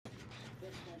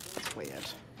weird.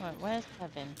 Right, where's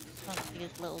Kevin? Can't see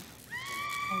his little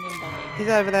hanging body. He's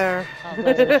over there. Oh,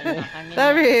 There's he's me. not hanging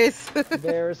There yet. he is.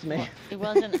 There's me. He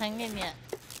wasn't hanging yet.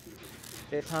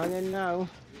 It's hanging now.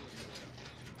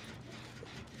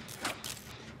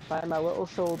 By my little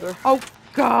shoulder. Oh,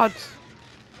 God.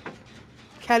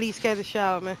 Kelly scared the shit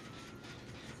out of me.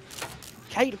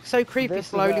 Kate looks so creepy, This is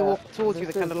slowly walking towards you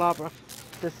this with the is- candelabra.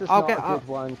 This is I'll not get a up. good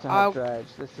one to I'll- have Dredge.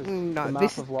 This is No, the map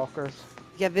this of is- walkers.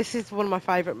 Yeah, this is one of my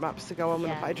favourite maps to go on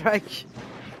when I Yeah. play Dredge.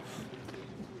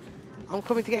 I'm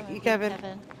coming to get you, Kevin.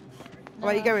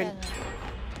 Where are you going?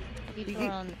 You were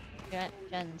on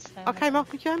Jen's. I came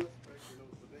off with Jen.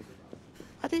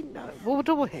 I didn't know. We'll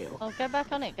double heal. Oh, go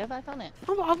back on it. Go back on it.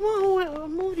 I'm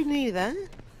already near there.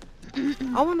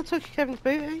 I want to touch Kevin's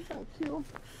booty. Thank you.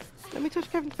 Let me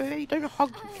touch Kevin's booty. Don't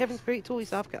hog Kevin's booty to all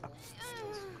yourself, girl.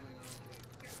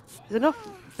 There's enough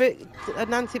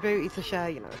Nancy booty to share,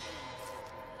 you know.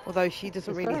 Although she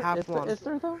doesn't really have one. Is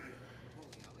there though?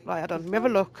 Right, hold on. Let me have a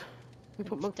look. Let me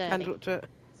put my It's dirty. candle up to it.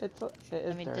 It is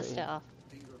Let me dirty. dust it off.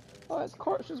 Oh,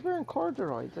 it's she's wearing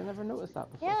corduroys. I never noticed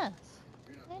that before. Yeah.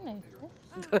 I know.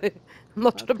 I'm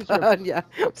not trying to That's burn you.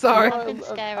 I'm sorry. I've been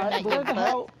staring at where your the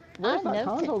hell? Where's I that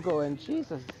noticed. candle going?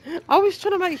 Jesus. I was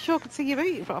trying to make sure I could see you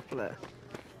eating properly.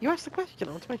 You asked the question.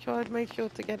 I want to make sure I made sure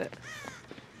to get it.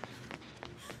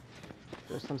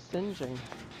 There's some singeing.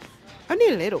 Only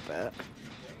a little bit.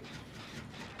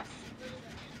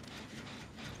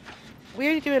 We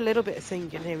only do a little bit of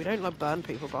singing here. We don't like burn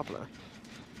people properly.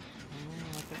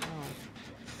 I don't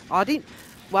know. I didn't.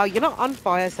 Well, you're not on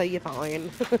fire, so you're fine.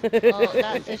 Oh,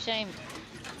 that's a shame.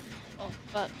 Oh,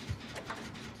 fuck.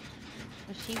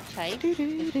 Was she chased? 'Cause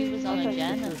she was on a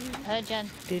gen. Her gen.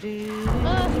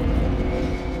 Ah!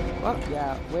 What?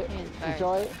 Yeah,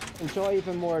 enjoy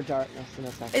even more darkness in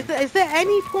a second. Is there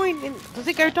any point in? Does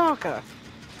it go darker?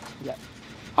 Yeah.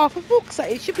 Oh, for fuck's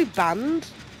sake! It should be banned.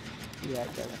 Yeah,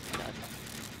 it does.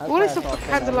 Well, it's a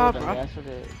candelabra.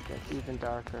 Yesterday it gets even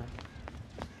darker.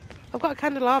 I've got a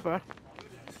candelabra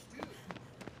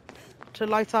to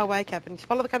light our way, Kevin. Just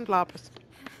follow the candelabras.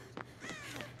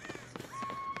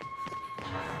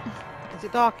 Is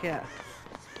it dark yet?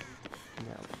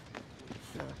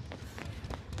 No.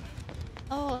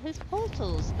 Oh, his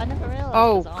portals. I never realised.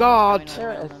 Oh, there's arms God. going There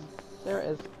around it is. them. There it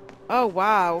is. Oh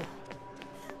wow!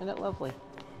 Isn't it lovely?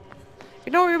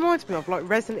 You know what it reminds me of? Like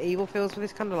Resident Evil feels with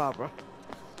this candelabra.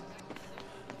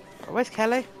 Oh, where's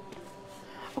Kelly?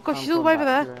 Oh gosh, I'm she's all the going way over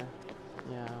back there. to her.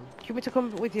 Yeah. Do you want me to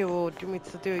come with you, or do you want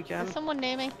me to do it again? There's someone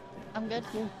near me. I'm good.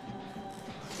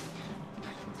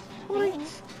 Right.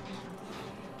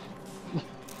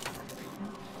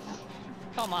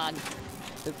 Come on.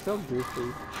 It's so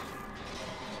goofy.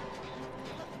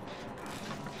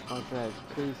 Oh, Dredge,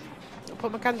 please, I'll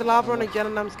put my candelabra on again,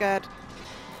 and I'm scared.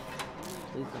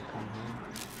 please don't come here.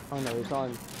 Oh no, he's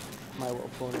on My Little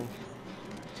Pony.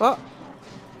 What?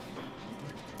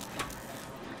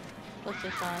 What's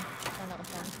this eye? My little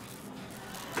friend.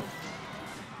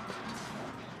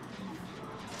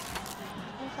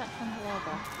 Where's that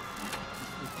candelabra?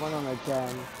 There's one on a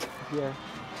gen here.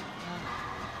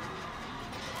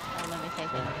 Oh, let me take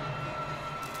it. Yeah.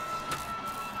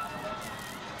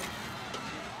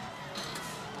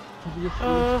 Have you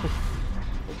seen?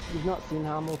 You've not seen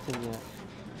Hamilton yet.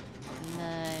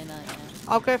 No, not yet.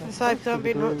 I'll go for the safe. Don't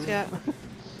be nuts yet.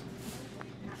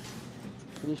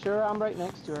 Are you sure I'm right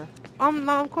next to her?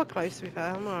 I'm quite close to be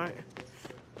fair. I'm alright.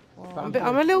 Well,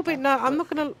 I'm a little bit. No, I'm not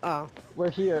gonna. Oh, We're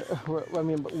here. I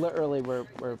mean, literally, we're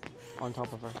on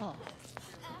top of her. oh,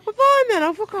 well, fine then.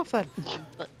 I'll fuck off then.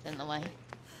 butt's in the way.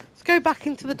 Let's go back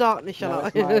into the darkness, shall No, I?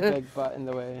 it's my big butt in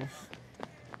the way.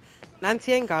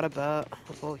 Nancy ain't got a butt,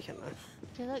 unfortunately.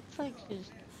 She looks like she's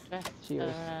dressed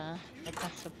Cheers. for a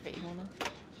that's a pretty woman.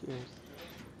 Cheers.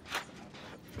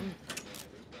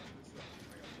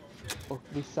 Oh,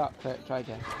 we suck. Try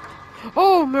again.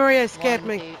 Oh, Maria scared 1,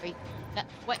 me. 2, 3. No,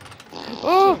 wait.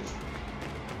 Oh,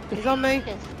 he's on me.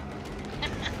 Yes.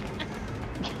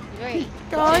 3.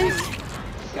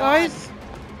 Guys,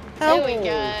 There help! we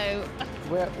go.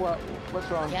 What's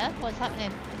wrong? Yeah, what's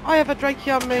happening? I have a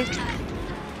Drakey on me.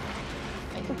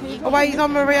 You Oh wait, he's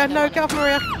on Maria. No, get off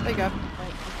Maria. There you go. Wait,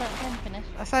 is that gen finished?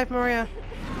 I saved Maria.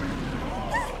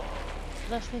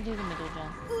 Let's go do the middle gen.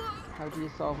 How do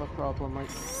you solve a problem like?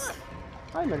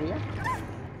 Hi, Maria.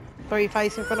 Throw your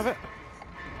face in front of it.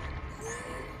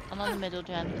 I'm on the middle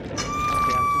gen. Okay, I'm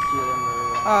just healing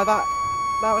Maria. Oh,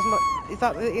 that was my. Is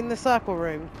that in the circle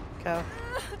room, Kel?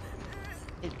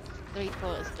 It's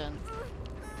 3/4 done.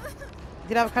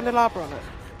 Did it have a candelabra on it?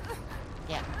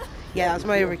 Yeah. Yeah, that's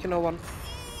my original one.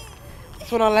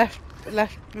 That's one I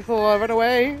left before I ran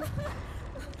away.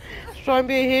 To try and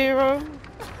be a hero.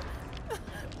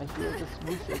 I hear the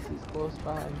swooshes, he's close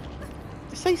by.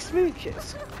 Say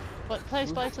smooches. What,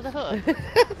 close by to the hood?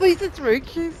 These are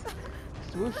smooches.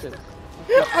 Swooshes.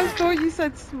 I thought you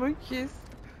said smooches.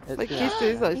 It's Like yeah.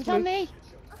 kisses, like He's on smooch. me!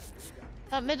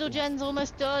 That middle gen's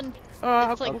almost done.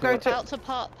 Alright, It's like we'll go to about it. to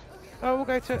pop. Oh, we'll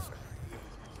go to it.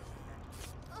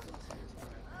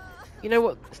 You know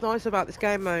what's nice about this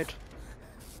game mode?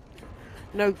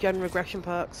 No gen regression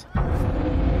perks.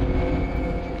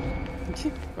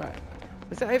 Right.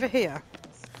 Is it over here?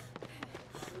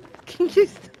 Can you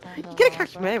just... You gotta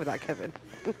catch me with that, Kevin.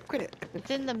 Quit it.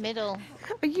 It's in the middle.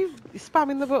 Are you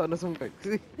spamming the button or something?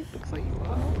 'Cause it looks like you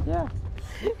are. Yeah.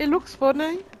 It looks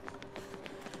funny.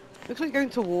 Looks like you're going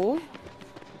to war.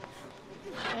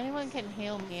 Anyone can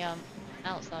heal me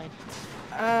outside.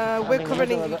 We're in the covering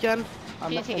middle of you, it. Jen.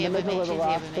 I'm She's in the here with middle me, of the she's here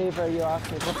last with me. favour you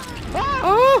asked me for.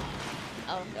 Oh!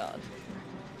 Oh god.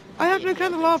 I have no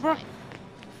candelabra.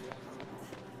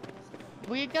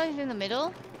 Were you guys in the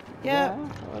middle? Yeah.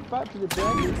 Well, back to the bed.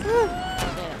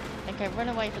 Yeah. Okay, run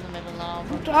away from the middle now.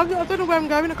 I don't know where I'm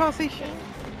going. I can't see shit.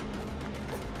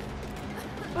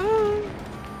 Oh.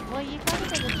 Well, you kind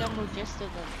of get the general gist of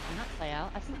the map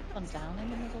layout. I think it's gone down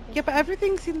in the middle. Yeah, but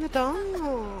everything's in the dark.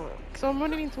 So I'm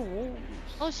running into walls.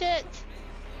 Oh shit!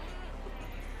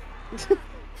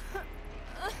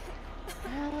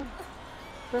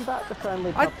 Bring back the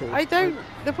friendly puppy. I don't.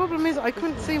 The problem is I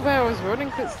couldn't see where I was running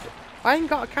because I ain't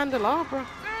got a candelabra.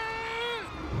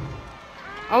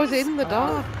 I was in the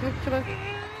dark, literally.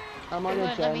 I'm on You a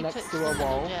won't let gen me next touch to the a middle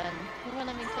wall. gen. You won't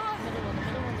let me touch the middle one. The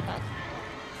middle one's about.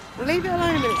 Leave it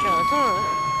alone a minute, guys. It's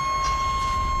alright.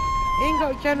 You ain't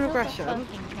got gen regression.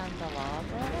 Fucking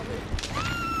candelabra.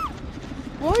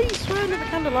 What are you swearing at the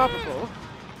candelabra for?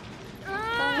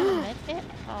 Oh, med bit?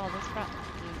 Oh, this rat.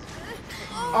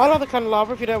 I'll have the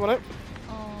candelabra if you don't want it.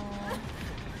 Oh.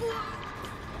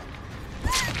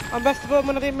 I messed the button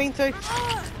when I didn't mean to.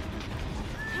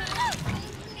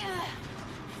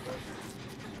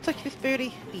 Touch this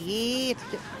booty. Yeah,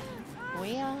 touch it.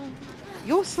 We are.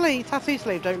 Your sleeve, tattoo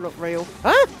sleeve, don't look real.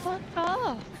 Huh? Fuck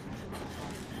off.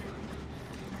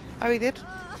 Oh, he did?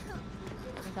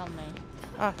 He's on me.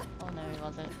 Ah. Oh no, he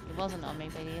wasn't. He wasn't on me,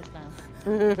 but he is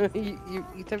now.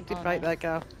 you tempted Oh, fate no. there,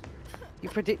 Cal. You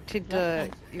predicted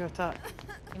Nothing. your attack.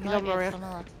 He He's might on be a Maria.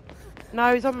 tunneler.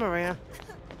 No, he's on Maria.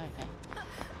 Okay.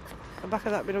 I'm back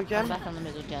at that middle I'm gen. back on the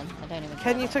middle gen. I don't even Can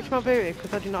care you about touch him. my booty?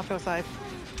 Because I do not feel safe.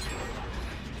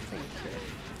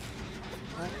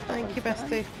 Thank you,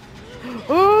 bestie.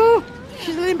 Oh!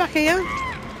 She's leaning back here.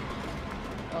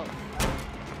 Oh,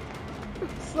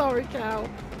 Sorry, Cal.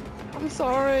 I'm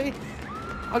sorry.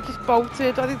 I just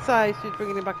bolted. I did say she's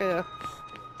bringing him back here.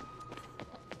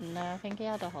 no, I think he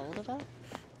had a hold of her.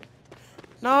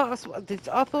 No, that's what I did.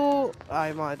 I thought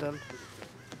I might have done.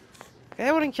 Can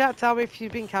anyone in chat tell me if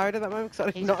she's been carried at that moment? Because I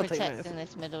did He's not take protecting notice.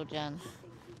 this middle gen.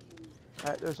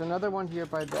 There's another one here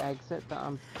by the exit that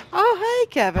I'm... Oh,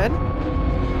 hey, Kevin.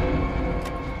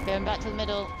 Going back to the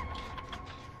middle.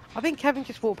 I think Kevin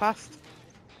just walked past.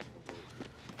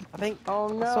 I think. Oh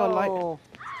no! I saw a light.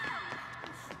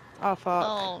 Oh, fuck.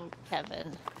 Oh,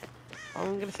 Kevin. I'm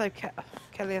going to say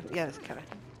Kelly. Yeah, it's Kelly.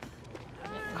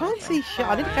 Can't see shit.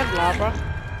 I need a candelabra.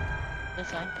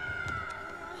 This way.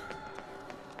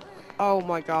 Oh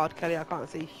my god, Kelly, I can't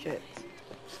see shit.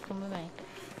 Just come with me.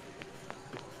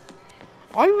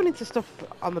 I run into stuff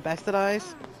on the best of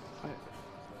days. Right.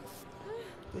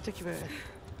 We took you there.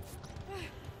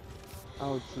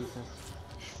 Oh Jesus.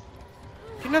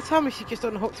 Do you know tell me she just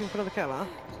unhooked in front of the killer?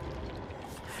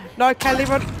 No, Kelly,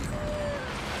 run.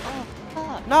 Oh,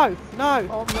 fuck. No, no.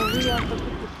 Oh Maria,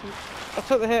 I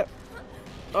took the hit.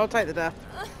 I'll take the death.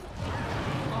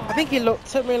 I think he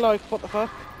looked at me like, what the fuck?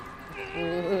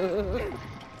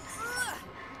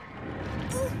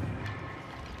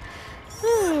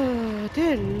 Oh,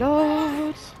 dear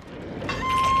Lord.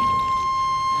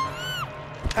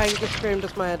 Anger scream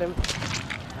just made him.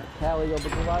 Kelly, you'll be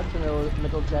glad to know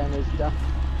middle gen is done.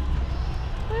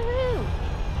 Woohoo!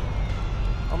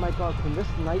 Oh my god, can this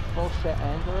nightfall shit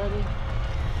end already?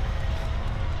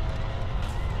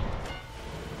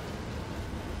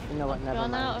 You know what, never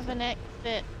Gone mind. out of an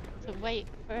exit to wait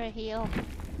for a heal.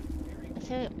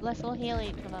 Let's all heal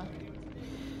each other.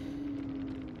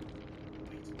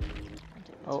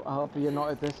 Oh, I hope you're not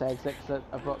at this exit because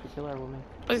I brought the killer with me.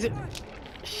 Is it?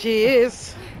 She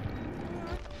is.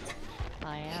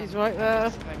 I am. She's right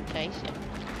there. Rotation.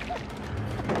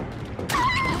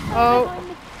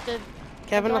 Oh,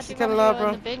 Kevin lost the his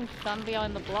candelabra. bin, stand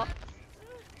behind the block.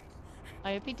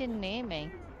 I hope he didn't hear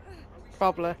me.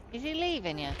 Probably. Is he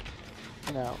leaving you?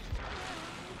 No,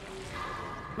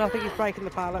 No, I think he's breaking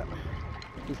the pallet.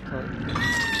 he's killed.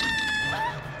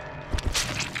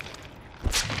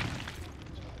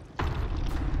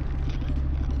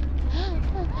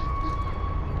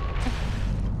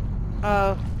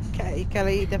 Oh, okay,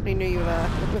 Kelly, definitely knew you were there.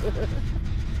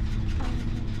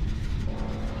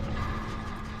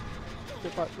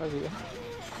 Get back, Maria.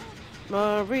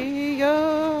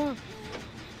 Maria!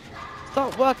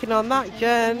 Stop working on that,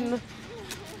 Jen!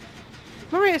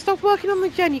 Maria, stop working on the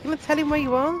Jen, you're gonna tell him where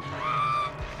you are? Oh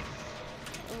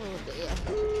dear.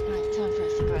 Right, time for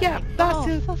us to break. Yeah, that's oh,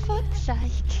 it. for fuck's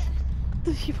sake.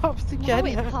 She pops to Now Jen.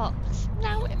 it pops.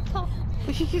 Now it pops.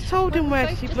 But she just told him When where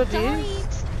we she both bloody just is.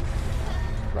 died.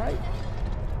 Right.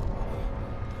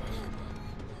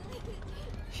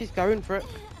 She's going for it.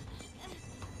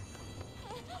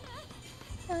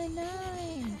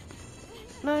 9-9.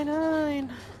 9-9.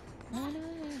 9-9.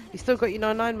 You still got your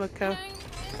 9-9 Mudco?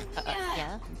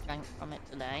 Yeah, drank from it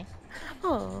today.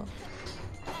 Oh.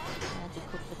 Had a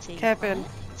cup of tea. Kevin, from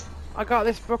it. I got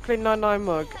this Brooklyn 99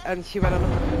 mug and she went on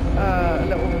a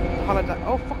little holiday.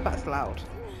 Oh fuck, that's loud.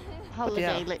 Holiday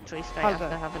yeah. literally straight Holiday.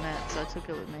 after having it, so I took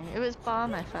it with me. It was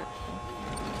balmy, actually.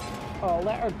 Oh,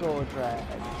 let her go, Dredge.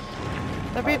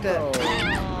 They Let did her it. go.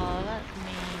 Oh, that's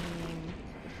mean.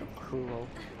 So cruel.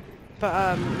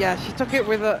 But yeah, she took it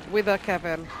with her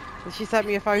Kevin, and she sent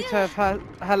me a photo of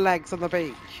her legs on the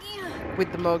beach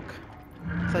with the mug.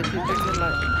 So she's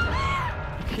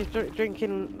drinking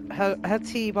drinking her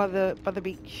tea by the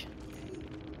beach.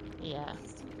 Yeah.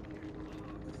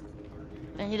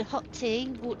 I need a hot tea,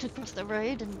 walked across the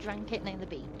road and drank it near the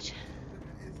beach.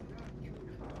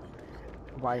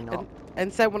 Why not?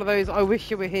 And sent one of those "I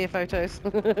wish you were here" photos.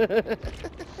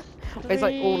 It's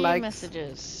like all 3 legs.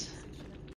 messages.